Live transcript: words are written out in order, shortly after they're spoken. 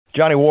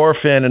Johnny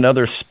Warfin,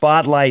 another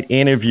spotlight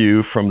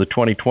interview from the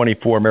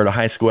 2024 Marietta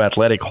High School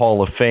Athletic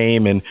Hall of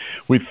Fame, and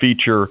we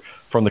feature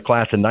from the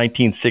class of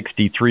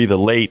 1963, the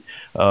late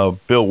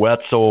Bill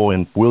Whetsell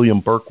and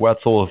William Burke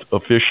Whetsell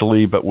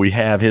officially, but we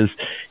have his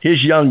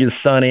youngest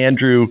son,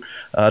 Andrew,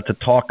 to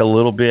talk a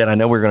little bit. I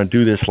know we were going to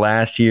do this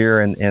last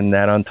year and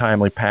that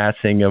untimely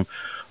passing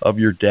of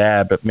your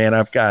dad, but man,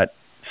 I've got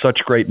such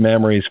great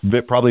memories,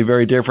 probably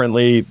very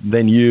differently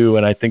than you,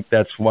 and I think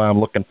that's why I'm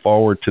looking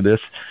forward to this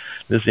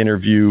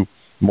interview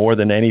more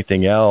than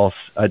anything else.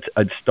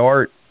 I'd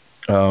start,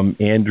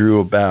 Andrew,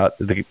 about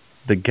the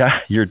guy.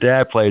 Your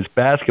dad plays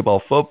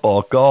basketball,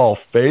 football, golf,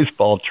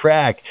 baseball,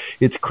 track.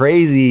 It's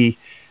crazy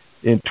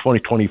in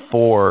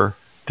 2024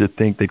 to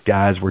think that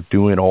guys were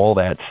doing all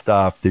that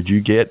stuff.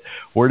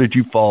 Where did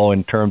you fall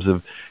in terms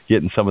of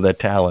getting some of that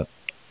talent?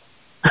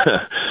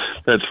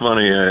 That's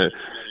funny.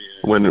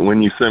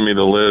 When you send me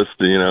the list,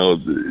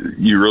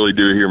 you really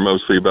do hear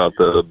mostly about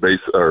the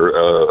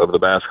of the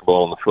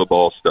basketball and the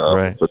football stuff.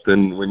 Right. But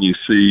then when you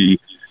see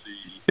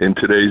in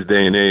today's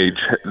day and age,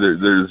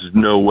 there's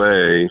no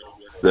way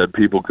that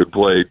people could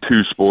play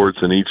two sports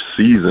in each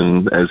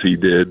season as he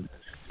did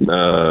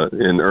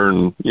and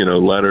earn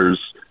letters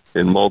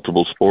in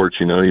multiple sports.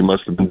 He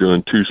must have been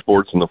doing two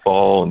sports in the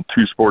fall and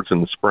two sports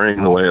in the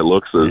spring, the way it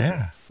looks as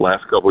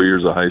last couple of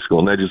years of high school,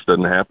 and that just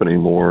doesn't happen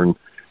anymore.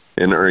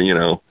 And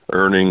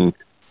earning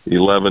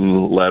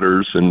 11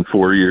 letters in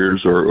 4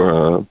 years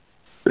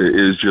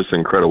is just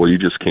incredible. You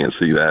just can't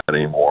see that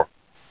anymore.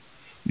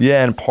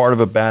 Yeah, and part of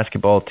a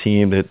basketball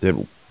team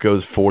that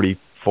goes 44-3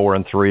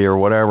 or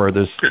whatever,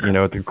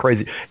 they're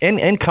crazy.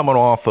 And coming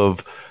off of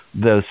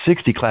the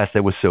 60 class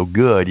that was so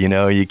good, you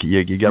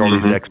get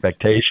all these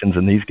expectations,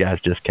 and these guys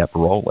just kept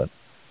rolling.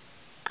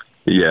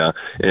 Yeah,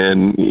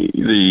 and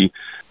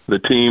the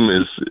team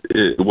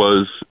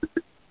was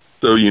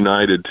so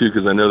united too,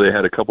 because I know they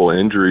had a couple of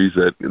injuries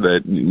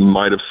that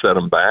might have set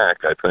them back.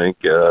 I think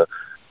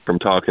from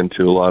talking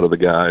to a lot of the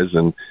guys,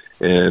 and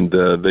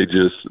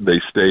they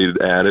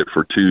stayed at it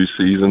for 2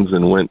 seasons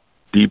and went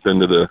deep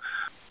into the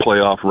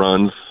playoff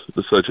runs,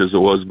 such as it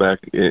was back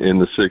in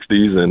the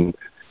 60s,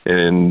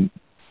 and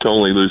to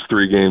only lose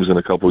 3 games in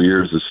a couple of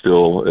years is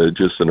still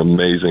just an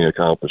amazing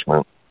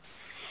accomplishment.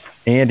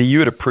 Andy, you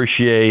would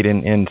appreciate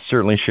and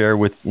certainly share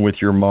with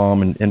your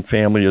mom and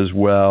family as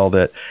well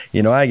that,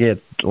 I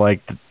get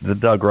like the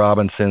Doug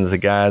Robinsons, the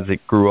guys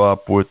that grew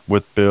up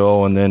with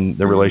Bill, and then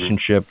the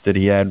relationship that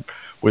he had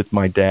with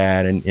my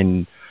dad,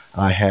 and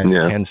I had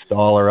Ken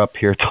Stoller up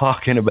here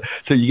talking about.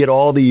 So you get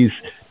all these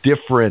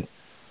different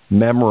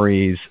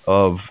memories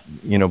of,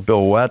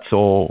 Bill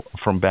Whetsell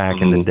from back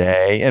in the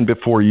day and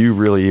before you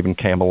really even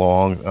came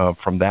along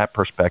from that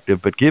perspective.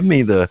 But give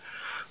me the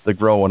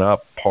growing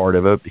up part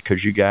of it,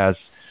 because you guys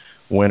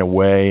went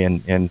away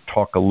and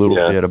talk a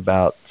little bit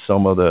about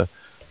some of the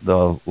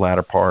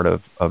latter part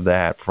of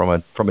that from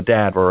a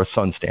dad or a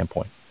son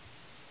standpoint.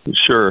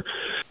 Sure.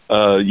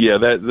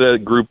 That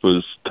group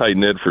was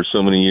tight-knit for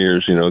so many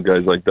years,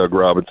 guys like Doug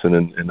Robinson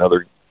and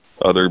other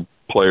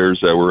players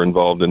that were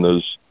involved in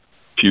those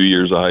few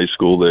years of high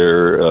school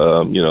there.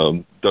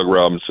 Doug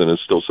Robinson is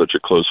still such a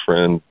close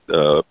friend,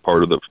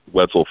 part of the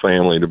Whetsell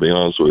family, to be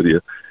honest with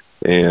you.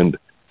 And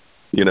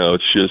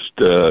it's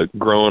just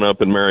growing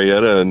up in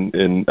Marietta,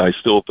 and I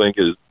still think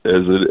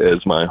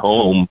as my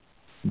home.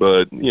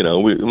 But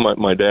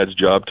my dad's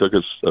job took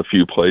us a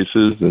few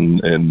places,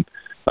 and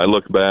I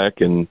look back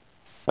and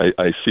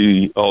I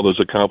see all those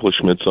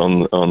accomplishments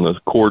on the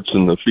courts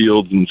and the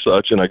fields and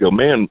such, and I go,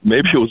 man,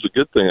 maybe it was a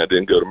good thing I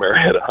didn't go to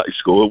Marietta High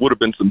School. It would have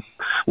been some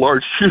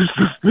large shoes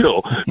to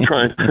fill.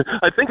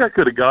 I think I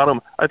could have got him.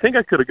 I think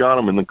I could have got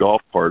him in the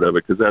golf part of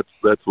it, because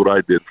that's what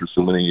I did for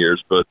so many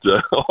years. But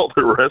all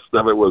the rest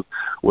of it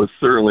was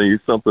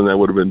certainly something that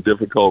would have been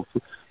difficult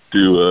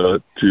to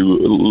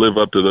live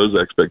up to those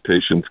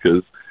expectations,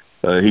 because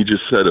he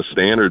just set a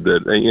standard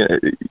that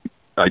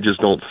I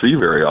just don't see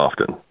very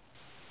often.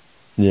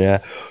 Yeah.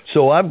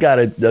 So I've got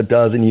a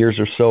dozen years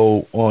or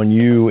so on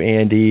you,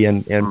 Andy,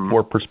 and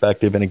for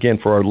perspective. And again,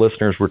 for our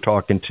listeners, we're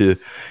talking to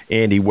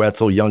Andy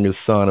Whetsell, youngest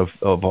son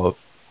of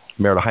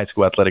Marietta High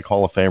School Athletic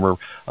Hall of Famer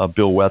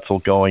Bill Whetsell,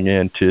 going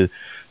into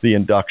the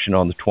induction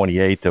on the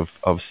 28th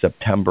of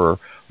September.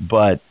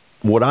 But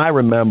what I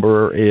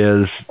remember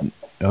is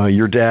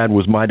your dad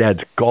was my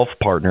dad's golf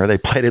partner. They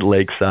played at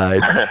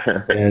Lakeside.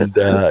 And,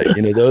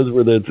 those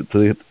were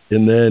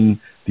and then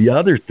the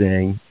other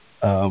thing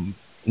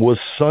was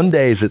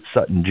Sundays at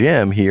Sutton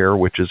Gym here,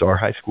 which is our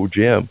high school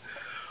gym,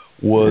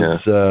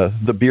 was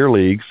the beer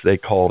leagues, they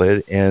called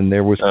it, and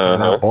there was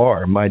a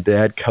bar. My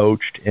dad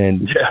coached,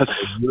 and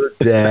your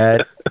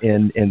dad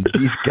and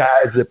these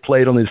guys that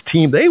played on his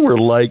team, they were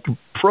like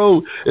pro.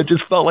 It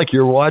just felt like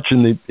you're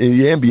watching the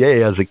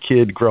NBA as a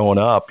kid growing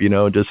up,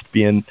 just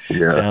being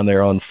down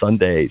there on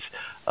Sundays.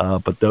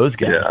 But those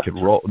guys could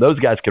roll. Those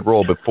guys could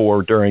roll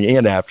before, during,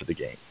 and after the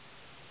game.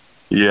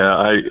 Yeah,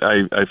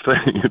 I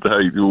think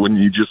that when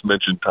you just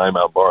mentioned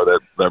Timeout Bar,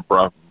 that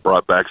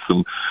brought back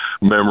some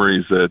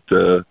memories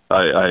that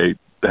I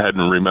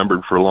hadn't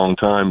remembered for a long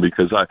time,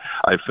 because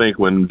I think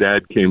when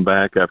Dad came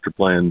back after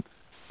playing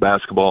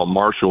basketball at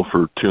Marshall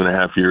for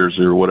 2.5 years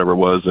or whatever it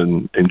was,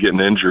 and getting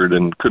injured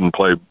and couldn't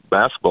play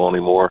basketball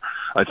anymore.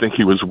 I think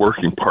he was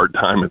working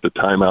part-time at the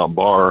timeout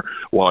bar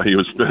while he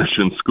was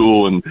finishing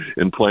school and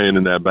playing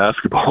in that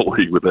basketball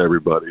league with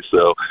everybody.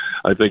 So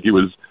I think he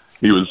was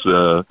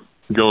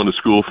going to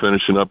school,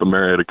 finishing up at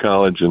Marietta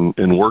College,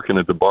 and working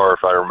at the bar,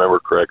 if I remember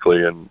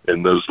correctly. And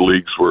those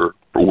leagues were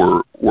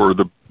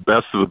the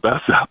best of the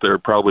best out there.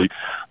 Probably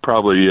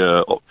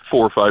 4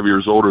 or 5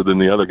 years older than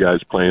the other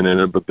guys playing in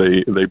it, but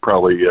they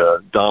probably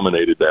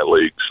dominated that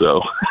league.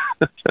 So.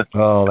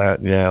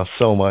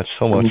 So much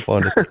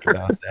fun to think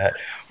about that.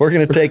 We're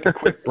going to take a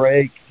quick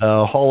break.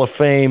 Hall of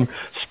Fame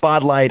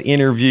spotlight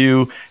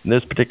interview. In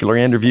this particular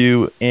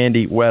interview,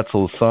 Andy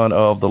Whetsell, son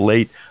of the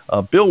late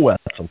Bill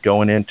Whetsell,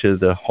 going into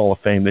the Hall of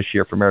Fame this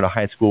year for Marietta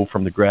High School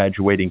from the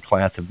graduating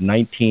class of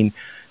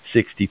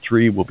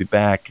 1963. We'll be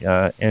back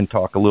and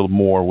talk a little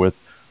more with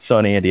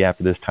son Andy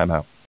after this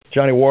timeout.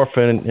 Johnny Wharf,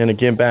 and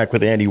again back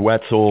with Andy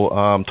Whetsell,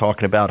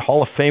 talking about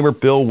Hall of Famer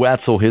Bill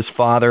Whetsell, his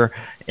father.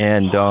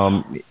 And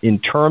in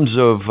terms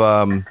of,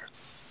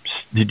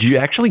 did you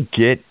actually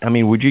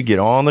would you get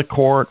on the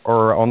court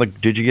or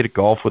did you get to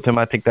golf with him?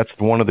 I think that's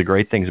one of the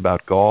great things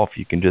about golf.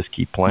 You can just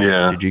keep playing.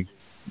 Yeah. Did you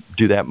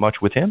do that much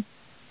with him?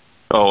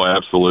 Oh,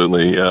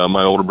 absolutely.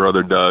 My older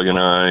brother Doug and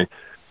I,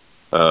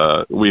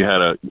 we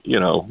had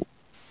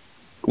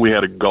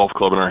a golf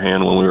club in our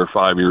hand when we were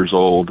 5 years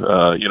old.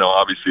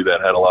 Obviously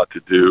that had a lot to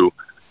do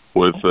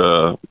with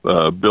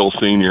Bill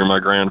Sr. My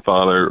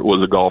grandfather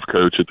was a golf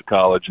coach at the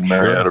college in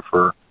Marietta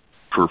for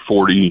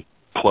 40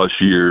 plus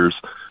years.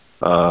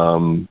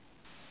 And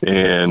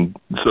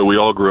so we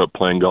all grew up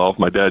playing golf.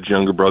 My dad's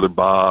younger brother,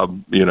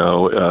 Bob,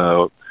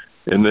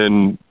 and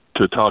then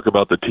to talk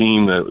about the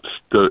team that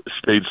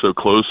stayed so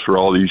close for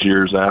all these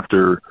years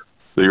after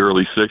the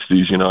early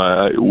 60s,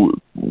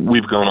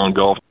 we've gone on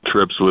golf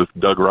trips with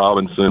Doug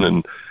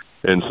Robinson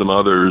and some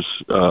others.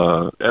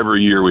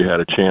 Every year we had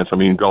a chance. I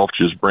mean, golf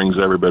just brings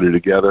everybody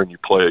together, and you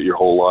play it your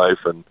whole life.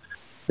 And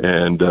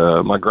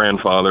my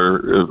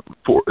grandfather,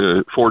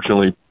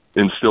 fortunately,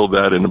 instilled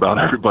that in about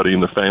everybody in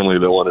the family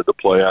that wanted to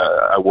play.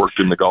 I worked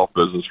in the golf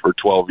business for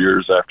 12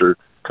 years after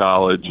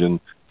college and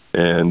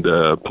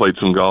played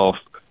some golf,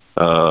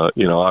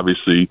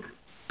 obviously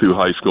through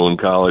high school and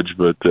college.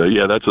 But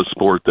that's a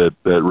sport that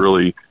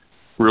really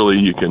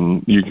you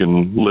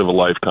can live a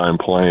lifetime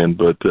playing.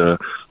 But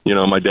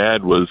my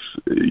dad was,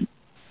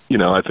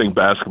 I think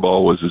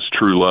basketball was his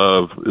true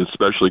love,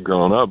 especially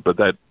growing up. But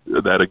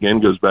that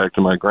again goes back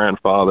to my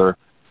grandfather.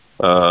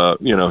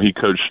 He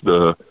coached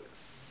the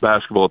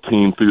basketball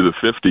team through the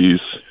 50s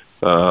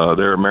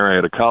there at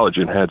Marietta College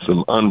and had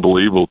some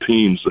unbelievable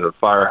teams,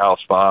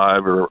 Firehouse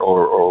Five or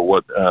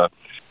what.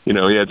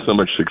 He had so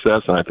much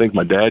success, and I think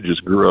my dad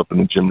just grew up in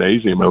the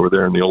gymnasium over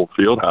there in the old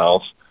field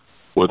house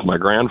with my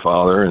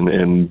grandfather,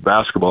 and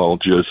basketball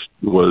just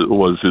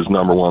was his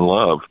number one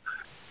love.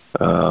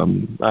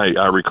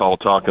 I recall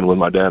talking with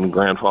my dad and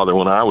grandfather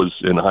when I was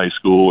in high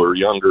school or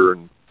younger,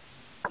 and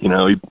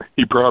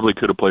he probably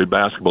could have played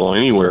basketball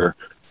anywhere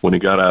when he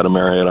got out of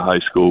Marietta High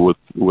School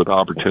with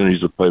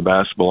opportunities to play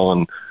basketball.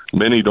 And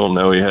many don't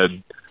know he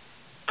had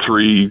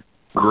 3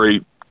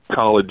 great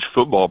college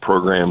football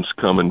programs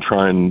come and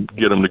try and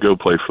get him to go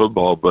play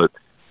football, but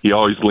he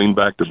always leaned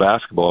back to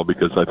basketball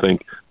because I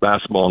think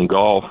basketball and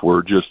golf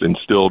were just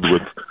instilled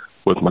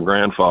with my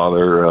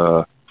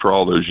grandfather for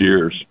all those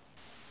years.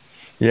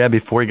 Yeah,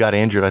 before he got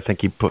injured, I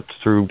think he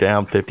threw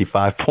down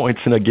 55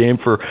 points in a game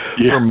for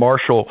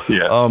Marshall.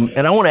 Yeah.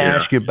 And I want to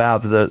ask you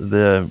about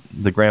the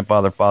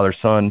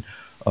grandfather-father-son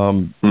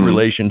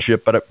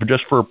relationship, but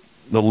just for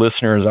the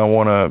listeners, I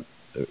want to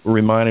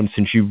remind him,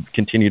 since you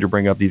continue to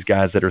bring up these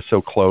guys that are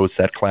so close,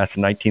 that class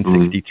in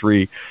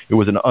 1963, it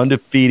was an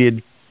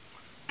undefeated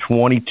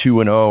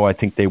 22-0. I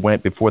think they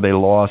went before they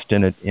lost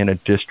in a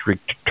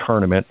district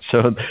tournament.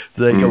 So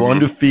they go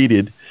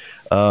undefeated.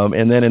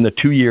 And then in the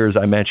 2 years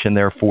I mentioned,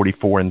 they're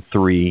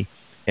 44-3.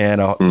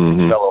 And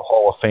fellow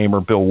Hall of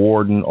Famer Bill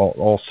Warden,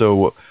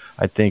 also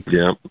I think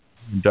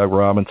Doug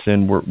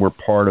Robinson were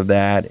part of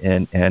that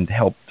and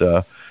helped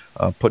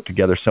put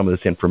together some of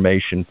this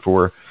information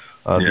for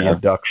the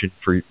induction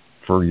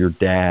for your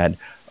dad.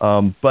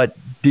 But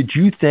did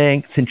you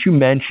think, since you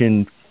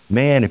mentioned,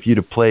 man, if you'd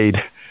have played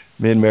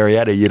in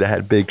Marietta, you'd have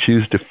had big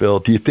shoes to fill.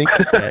 Do you think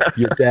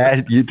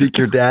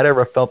your dad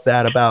ever felt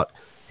that about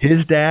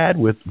his dad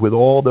with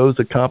all those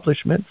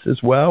accomplishments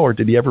as well, or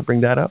did he ever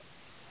bring that up?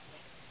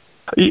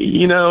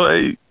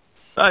 I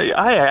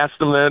asked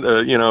him that,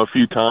 a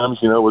few times.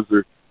 Was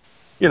there,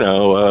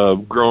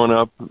 growing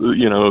up,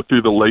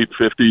 through the late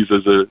 50s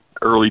as a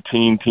early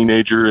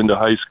teenager into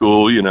high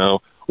school,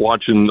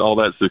 watching all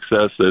that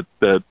success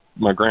that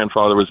my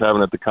grandfather was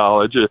having at the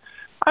college.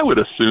 I would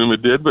assume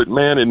it did, but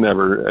man, it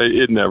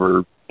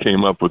never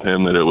came up with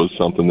him that it was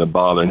something that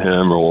bothered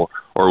him or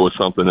was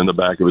something in the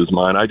back of his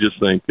mind. I just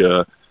think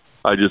it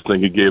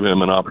gave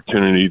him an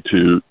opportunity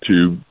to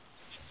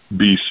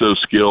be so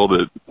skilled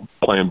at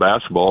playing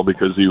basketball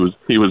because he was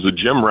a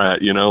gym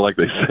rat, like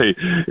they say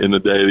in the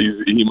day.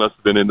 He must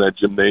have been in that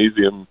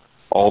gymnasium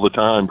all the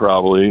time,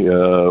 probably,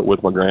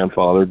 with my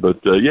grandfather. But,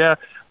 yeah,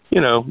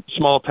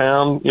 small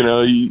town,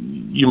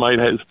 you might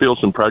feel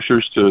some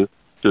pressures to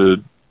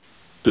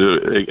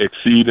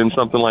exceed in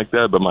something like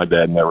that, but my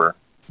dad never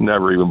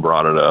even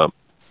brought it up.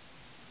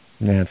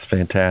 That's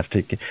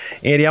fantastic.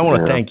 Andy, I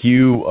want to thank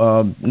you,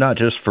 not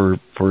just for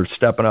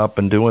stepping up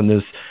and doing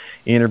this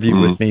interview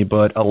with me,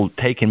 but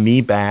taking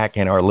me back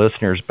and our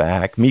listeners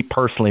back, me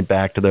personally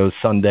back to those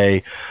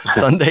Sundays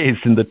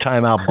in the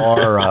Timeout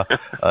Bar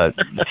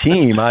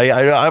team.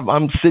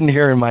 I'm sitting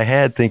here in my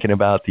head thinking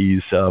about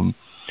these,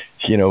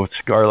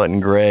 scarlet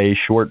and gray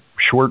short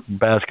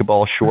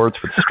basketball shorts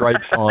with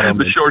stripes on them.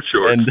 The short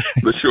shorts.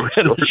 The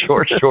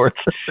short shorts.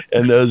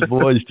 And those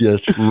boys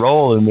just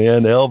rolling,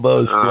 man,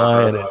 elbows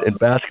flying, and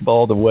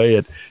basketball the way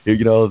it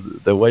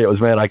was,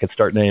 man, I could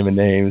start naming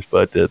names,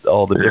 but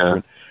all the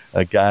different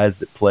guys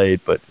that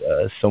played, but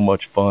so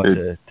much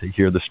fun to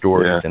hear the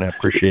stories, and I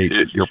appreciate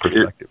your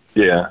perspective.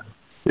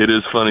 It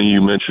is funny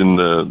you mentioned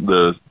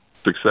the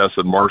success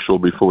at Marshall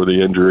before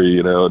the injury,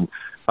 and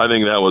I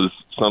think that was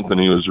something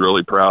he was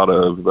really proud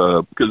of,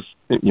 because,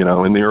 in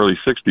the early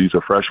 60s,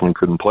 a freshman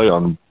couldn't play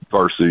on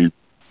varsity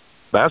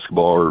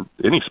basketball or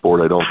any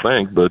sport, I don't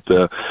think. But,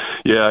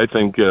 I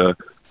think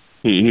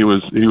he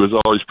was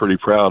always pretty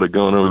proud of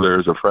going over there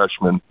as a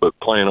freshman, but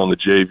playing on the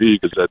JV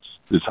because that's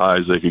as high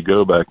as they could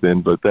go back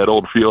then. But that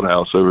old field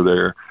house over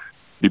there,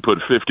 he put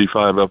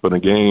 55 up in a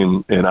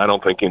game, and I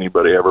don't think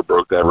anybody ever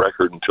broke that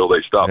record until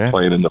they stopped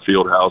playing in the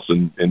field house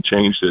and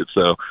changed it.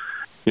 So,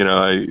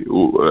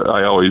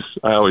 I always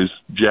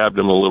jabbed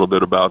him a little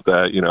bit about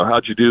that.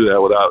 How'd you do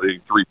that without a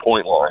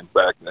 3-point line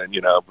back then?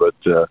 But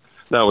that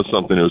was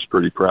something he was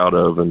pretty proud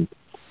of, and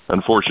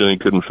unfortunately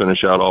couldn't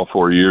finish out all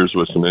 4 years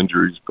with some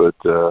injuries. But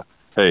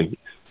hey,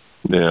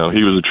 he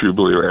was a true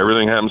believer.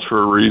 Everything happens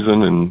for a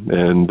reason,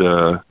 and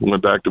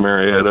went back to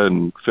Marietta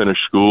and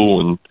finished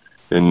school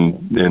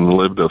and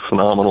lived a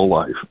phenomenal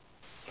life.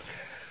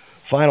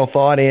 Final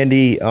thought,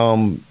 Andy,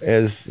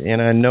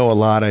 and I know a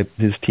lot of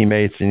his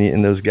teammates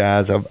and those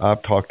guys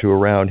I've talked to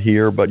around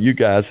here, but you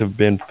guys have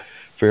been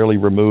fairly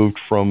removed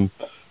from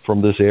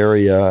this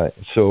area.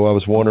 So I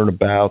was wondering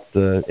about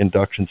the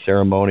induction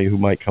ceremony, who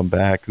might come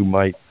back, who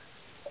might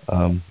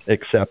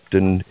accept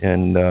and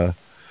be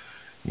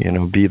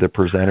the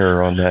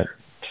presenter on that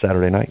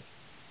Saturday night.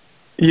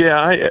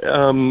 Yeah,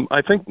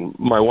 I think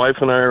my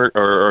wife and I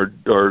are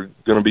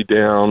going to be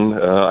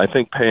down. I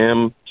think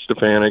Pam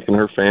Stefanik and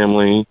her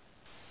family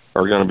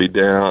are going to be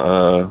down,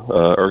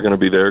 are going to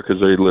be there because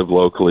they live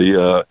locally.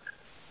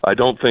 I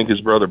don't think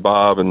his brother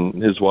Bob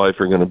and his wife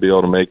are going to be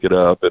able to make it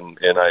up, and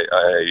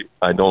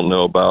I don't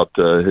know about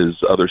his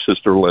other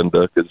sister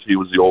Linda, because he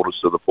was the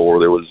oldest of the four.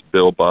 There was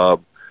Bill,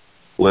 Bob,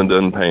 Linda,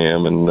 and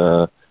Pam,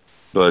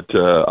 but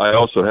I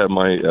also have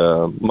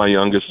my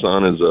youngest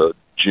son is a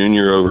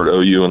junior over at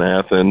OU in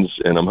Athens,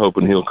 and I'm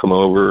hoping he'll come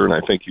over, and I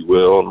think he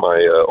will. And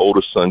my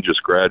oldest son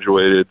just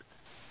graduated,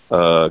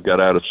 got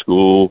out of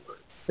school,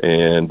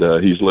 and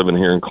he's living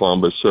here in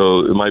Columbus.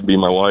 So it might be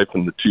my wife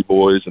and the two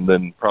boys, and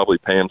then probably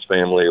Pam's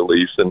family at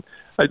least. And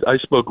I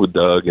spoke with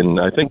Doug, and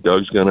I think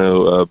Doug's going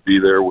to be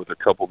there with a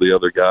couple of the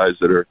other guys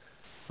that are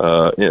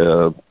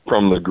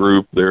from the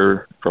group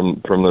there,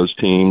 from those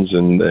teams.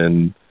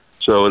 And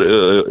so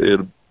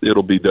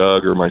it'll be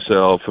Doug or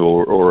myself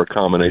or a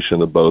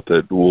combination of both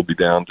that will be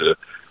down to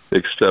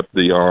accept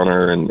the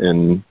honor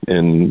and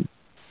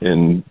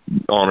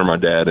honor my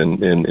dad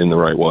in the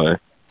right way.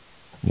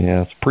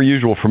 Yeah, it's per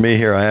usual for me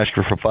here. I ask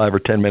her for 5 or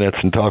 10 minutes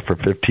and talk for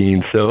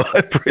 15, so I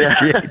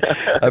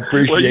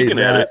appreciate well, you can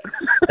that.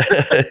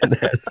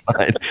 That's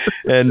fine.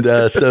 And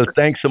so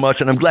thanks so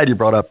much. And I'm glad you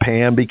brought up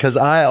Pam, because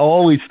I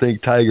always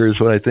think Tigers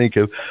when I think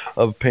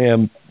of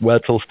Pam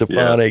Whetsell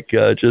Stefanik,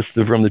 just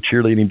from the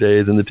cheerleading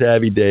days and the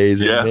Tabby days.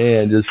 Yeah.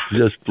 And man,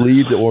 just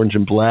bleed the orange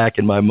and black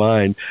in my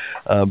mind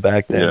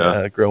back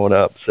then growing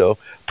up. So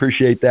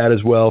appreciate that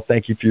as well.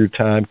 Thank you for your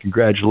time.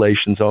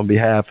 Congratulations on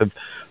behalf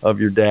of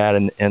your dad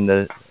and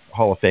the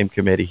Hall of Fame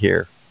committee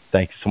here.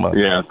 Thanks so much.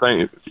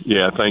 Thank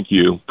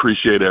you.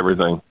 Appreciate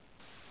everything.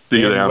 See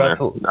you down there.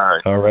 All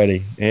right. All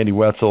righty. Andy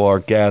Whetsell, our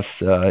guest,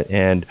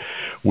 and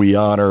we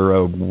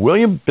honor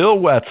Bill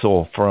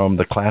Whetsell from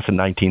the class of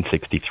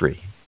 1963.